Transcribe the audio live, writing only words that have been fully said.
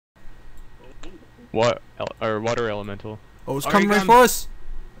What or water elemental? Oh, it's coming right for us.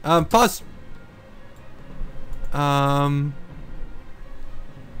 Pause.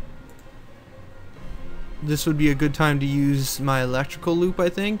 This would be a good time to use my electrical loop, I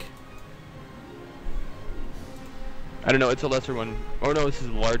think. I don't know. It's a lesser one. Oh no, this is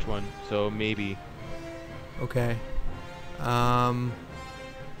a large one. So maybe. Okay.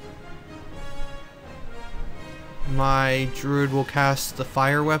 My druid will cast the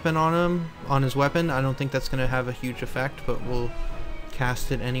fire weapon on him, on his weapon. I don't think that's going to have a huge effect, but we'll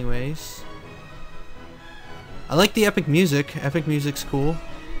cast it anyways. I like the epic music. Epic music's cool.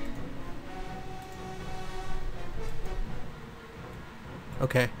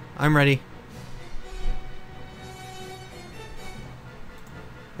 Okay, I'm ready.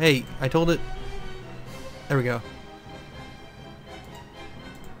 Hey, I told it. There we go.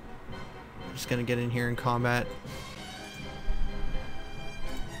 Just gonna get in here in combat.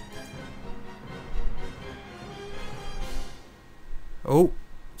 Oh,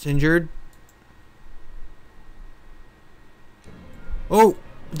 it's injured. Oh,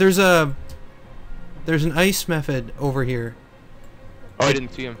 there's an ice method over here. Oh, I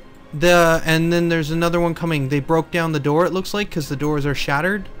didn't see him. And then there's another one coming. They broke down the door, it looks like, because the doors are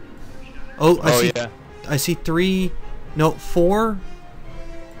shattered. Oh, I see 3, no, 4.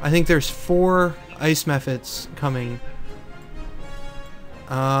 I think there's 4 ice methods coming.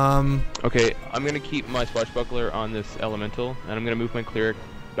 Okay, I'm gonna keep my swashbuckler on this elemental, and I'm gonna move my cleric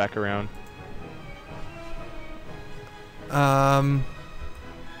back around. I'm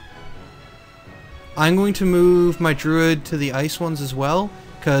going to move my druid to the ice ones as well,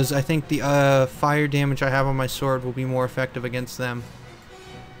 because I think the fire damage I have on my sword will be more effective against them.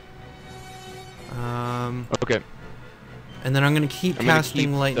 Okay. And then I'm going to keep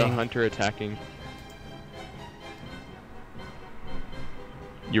casting lightning. The hunter attacking.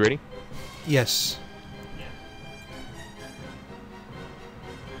 You ready? Yes.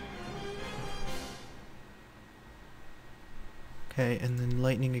 Okay, and then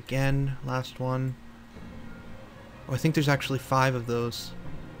lightning again. Last one. Oh, I think there's actually 5 of those.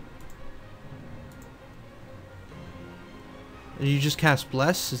 Did you just cast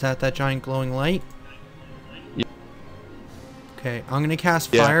Bless? Is that giant glowing light? Yeah. Okay, I'm gonna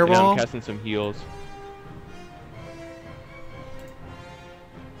cast yeah, Fireball. Yeah, I'm casting some heals.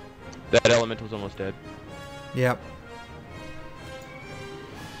 That elemental's almost dead. Yep.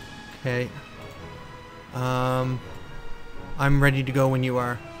 Okay. I'm ready to go when you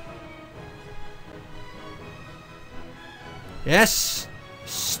are. Yes!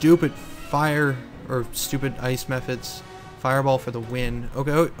 Stupid fire or stupid ice methods. Fireball for the win.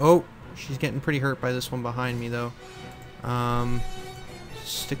 Okay, oh, she's getting pretty hurt by this one behind me though.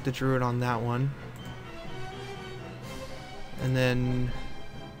 Stick the druid on that one. And then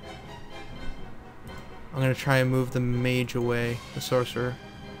I'm gonna try and move the mage away, the sorcerer.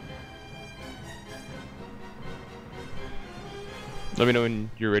 Let me know when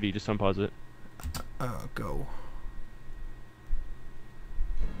you're ready, just unpause it. Go.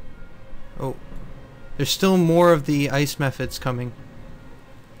 Oh. There's still more of the ice methods coming.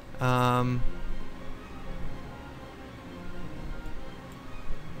 Oh,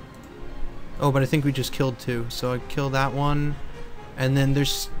 but I think we just killed 2. So I kill that one. And then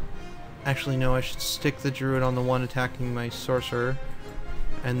there's... Actually, no, I should stick the druid on the one attacking my sorcerer.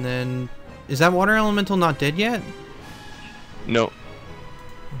 And then... Is that water elemental not dead yet? No.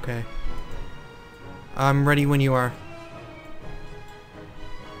 Okay. I'm ready when you are.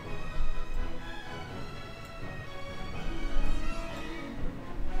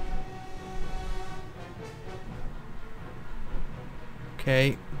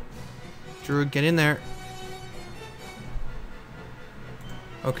 Okay. Druid, get in there.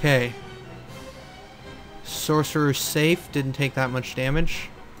 Okay. Sorcerer's safe. Didn't take that much damage.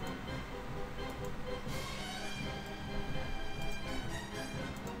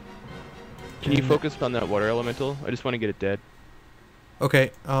 Can you focus on that water elemental? I just want to get it dead.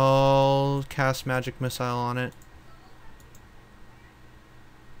 Okay, I'll cast magic missile on it.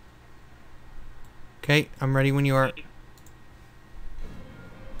 Okay, I'm ready when you are.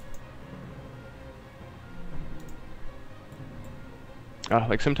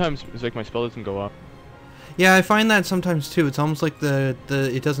 Like sometimes it's like my spell doesn't go up. Yeah, I find that sometimes too. It's almost like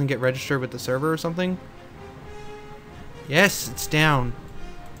it doesn't get registered with the server or something. Yes, it's down.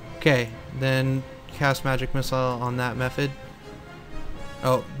 Okay, then cast magic missile on that method.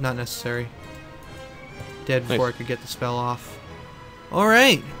 Oh, not necessary. Dead before I could get the spell off. All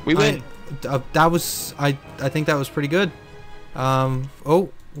right, we win. That was I think that was pretty good. Oh,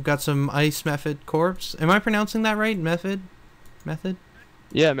 we got some ice method corpse. Am I pronouncing that right? Method.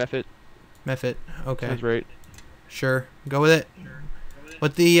 Yeah, method. Mephit. Okay. Sounds right. Sure. Go with it.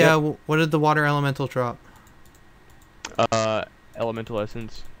 What the Yep. what did the water elemental drop? Elemental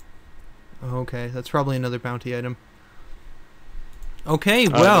essence. Okay, that's probably another bounty item. Okay,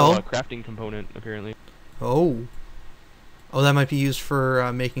 No, well. a crafting component apparently. Oh. Oh, that might be used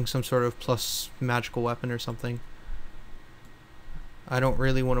for making some sort of plus magical weapon or something. I don't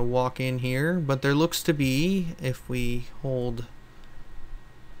really want to walk in here, but there looks to be, if we hold...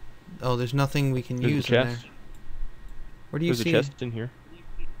 Oh, there's nothing we can There's use a in there. chest. Where do you There's see? a chest in here.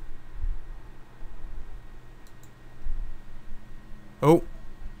 Oh.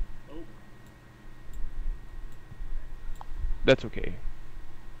 That's okay.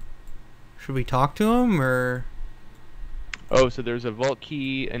 Should we talk to him, or... Oh, so there's a vault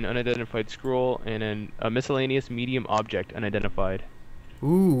key, an unidentified scroll, and a miscellaneous medium object, unidentified.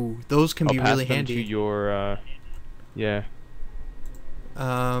 Ooh, those can I'll be pass really them handy. to your, yeah.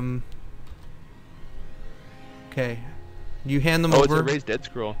 Okay. You hand them Oh, over. it's a raised dead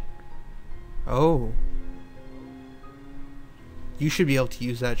scroll. Oh. You should be able to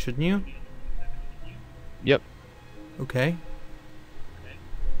use that, shouldn't you? Yep. Okay.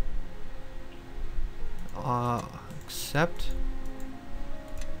 Accept.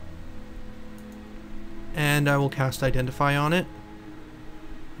 And I will cast Identify on it.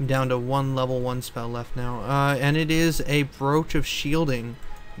 I'm down to one level 1 spell left now. And it is a Brooch of Shielding.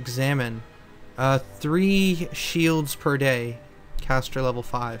 Examine. 3 shields per day. Caster level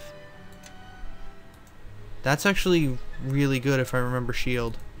 5. That's actually really good if I remember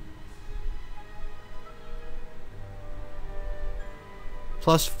shield.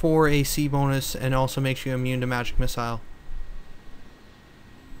 Plus 4 AC bonus and also makes you immune to magic missile.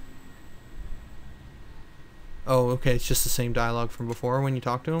 Oh, okay, it's just the same dialogue from before when you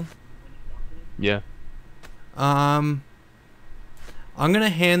talk to him? Yeah. I'm gonna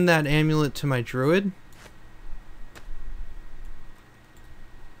hand that amulet to my druid.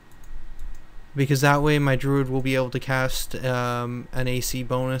 Because that way my druid will be able to cast an AC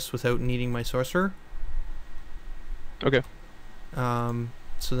bonus without needing my sorcerer. Okay.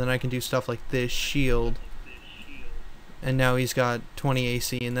 So then I can do stuff like this shield. And now he's got 20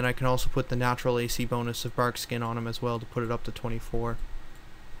 AC, and then I can also put the natural AC bonus of bark skin on him as well to put it up to 24.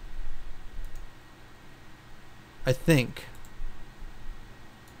 I think.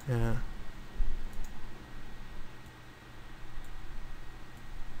 Yeah.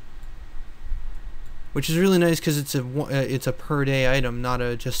 Which is really nice because it's a per day item, not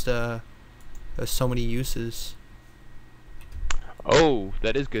just so many uses. Oh,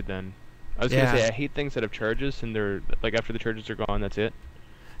 that is good then. I was gonna Yeah. say I hate things that have charges and they're like after the charges are gone, that's it.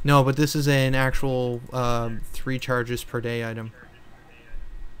 No, but this is an actual 3 charges per day item.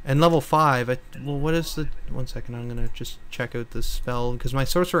 And level 5, well, what is the... One second, I'm going to just check out this spell, because my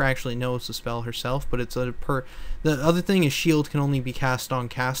sorcerer actually knows the spell herself, but it's a per... The other thing is shield can only be cast on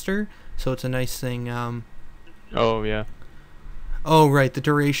caster, so it's a nice thing. Oh, yeah. Oh, right, the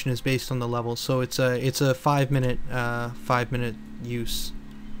duration is based on the level, so it's a 5-minute use.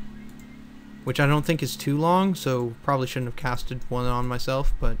 Which I don't think is too long, so probably shouldn't have casted one on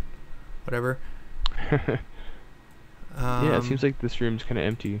myself, but whatever. Yeah, it seems like this room's kind of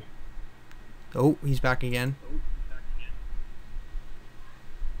empty. Oh, he's back again.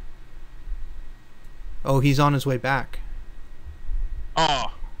 Oh, he's on his way back.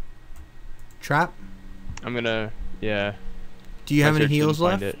 Oh! Trap? I'm gonna, yeah. Do you have any heals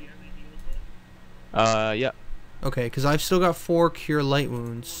left? Yeah. Okay, because I've still got 4 cure light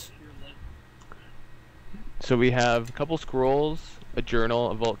wounds. So we have a couple scrolls, a journal,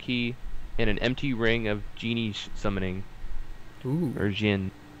 a vault key, and an empty ring of genie summoning. Ooh. Or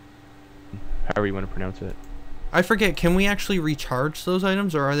Jin. However you want to pronounce it. I forget, can we actually recharge those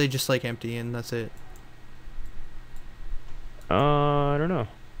items, or are they just like empty and that's it? I don't know.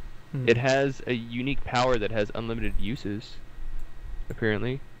 Hmm. It has a unique power that has unlimited uses,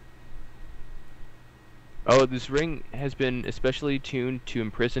 apparently. Oh, this ring has been especially tuned to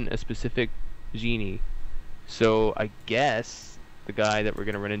imprison a specific genie. So I guess the guy that we're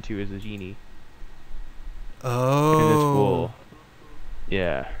gonna run into is a genie. Oh. And this will,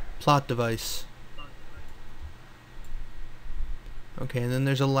 yeah. Plot device. Okay, and then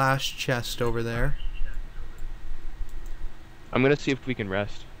there's a last chest over there. I'm gonna see if we can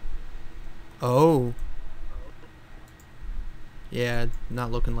rest. Oh. Yeah,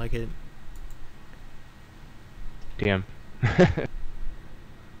 not looking like it. Damn.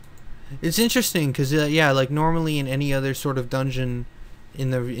 It's interesting because yeah, like normally in any other sort of dungeon in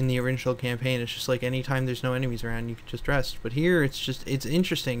the original campaign, it's just like anytime there's no enemies around, you can just rest. But here, it's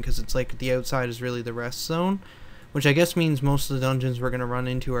interesting because it's like the outside is really the rest zone, Which I guess means most of the dungeons we're going to run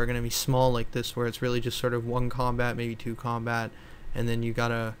into are going to be small like this, where it's really just sort of 1 combat, maybe 2 combat, and then you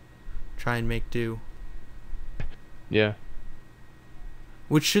gotta try and make do. Yeah.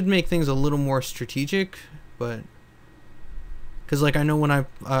 Which should make things a little more strategic, but... Because, like, I know when I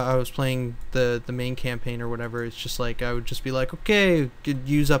was playing the main campaign or whatever, it's just like, I would just be like, okay, could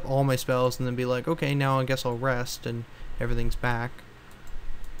use up all my spells, and then be like, okay, now I guess I'll rest, and everything's back.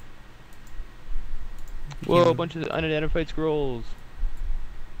 Whoa, a bunch of unidentified scrolls.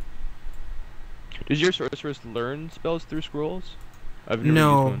 Does your sorceress learn spells through scrolls? I've never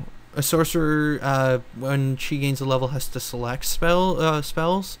used one. A sorcerer, when she gains a level, has to select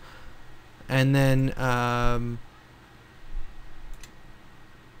spells, and then,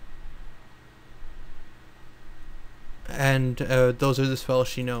 those are the spells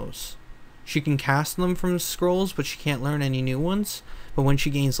she knows. She can cast them from scrolls, but she can't learn any new ones. But when she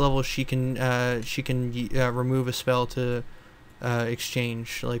gains levels, she can remove a spell to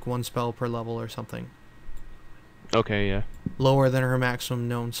exchange, like 1 spell per level or something. Okay, yeah. Lower than her maximum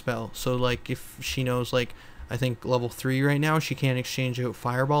known spell. So, like, if she knows, like, I think level 3 right now, she can't exchange out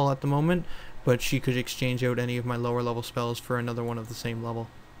Fireball at the moment, but she could exchange out any of my lower level spells for another one of the same level.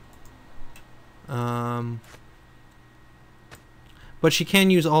 But she can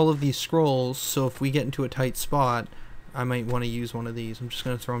use all of these scrolls, so if we get into a tight spot, I might want to use one of these. I'm just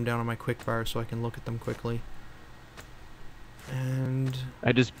going to throw them down on my quick bar so I can look at them quickly. And...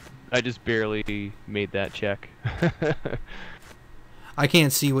 I just barely made that check. I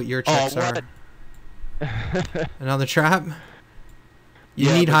can't see what your checks are. Another trap?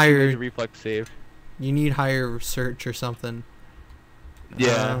 You need higher... reflex save. You need higher search or something.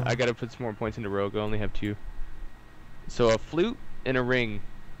 Yeah, I gotta put some more points into Rogue. I only have 2. So a flute and a ring.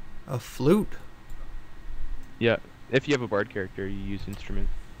 A flute? Yeah, if you have a bard character, you use instrument.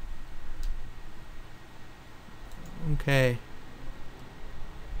 Okay.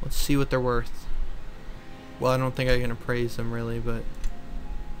 Let's see what they're worth. Well, I don't think I can appraise them really, but...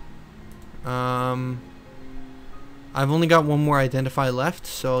 I've only got 1 more identify left,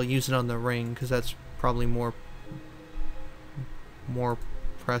 so I'll use it on the ring, because that's probably more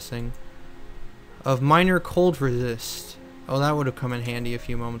pressing. Of minor cold resist. Oh, that would have come in handy a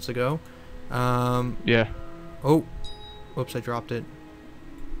few moments ago. Yeah. Oh. Whoops, I dropped it.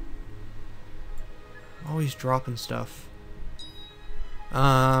 Always dropping stuff.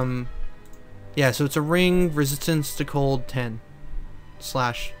 Yeah, so it's a ring, resistance to cold 10.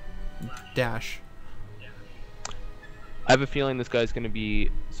 / dash. I have a feeling this guy's gonna be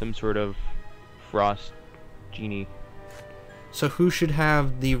some sort of frost genie. So who should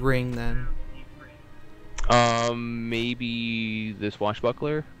have the ring then? Maybe the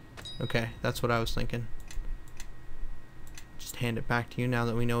swashbuckler? Okay, that's what I was thinking. Just hand it back to you now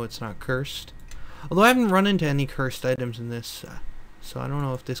that we know it's not cursed. Although I haven't run into any cursed items in this, so I don't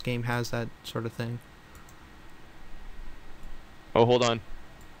know if this game has that sort of thing. Oh, hold on.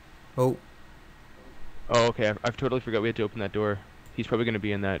 Oh. Oh, okay. I've totally forgot we had to open that door. He's probably gonna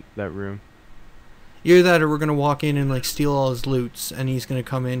be in that room. Either that or we're gonna walk in and like steal all his loots, and he's gonna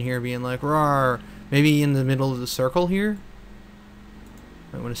come in here being like, "Rawr!" Maybe in the middle of the circle here.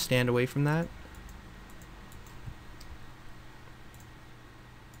 Might want to stand away from that.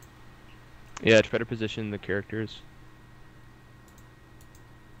 Yeah, try to position the characters.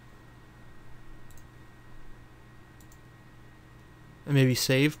 And maybe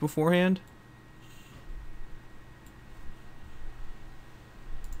save beforehand.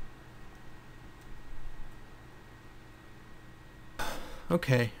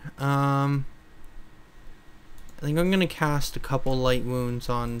 Okay, I think I'm gonna cast a couple light wounds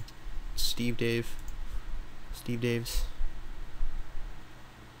on Steve Daves.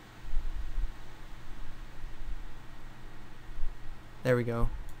 There we go.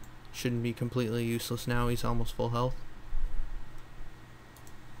 Shouldn't be completely useless now, he's almost full health.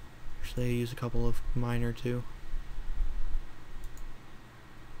 Actually, I use a couple of minor too.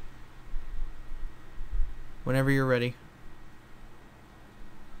 Whenever you're ready.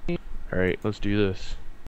 Alright, let's do this.